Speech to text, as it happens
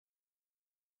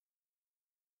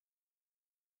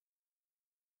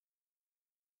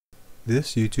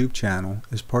This YouTube channel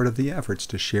is part of the efforts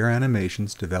to share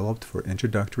animations developed for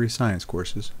introductory science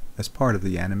courses as part of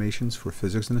the Animations for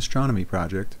Physics and Astronomy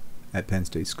project at Penn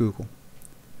State Schuylkill.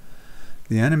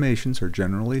 The animations are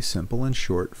generally simple and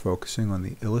short, focusing on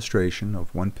the illustration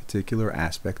of one particular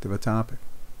aspect of a topic.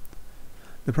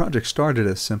 The project started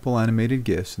as simple animated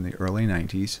GIFs in the early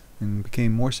 90s and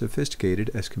became more sophisticated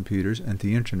as computers and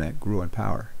the internet grew in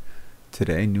power.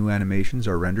 Today, new animations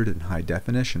are rendered in high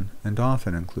definition and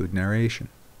often include narration.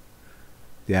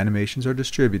 The animations are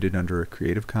distributed under a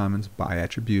Creative Commons by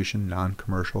attribution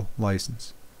non-commercial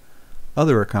license.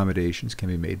 Other accommodations can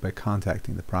be made by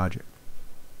contacting the project.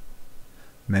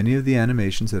 Many of the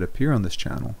animations that appear on this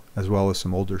channel, as well as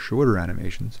some older shorter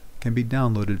animations, can be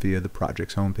downloaded via the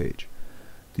project's homepage.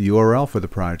 The URL for the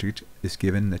project is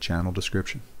given in the channel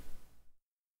description.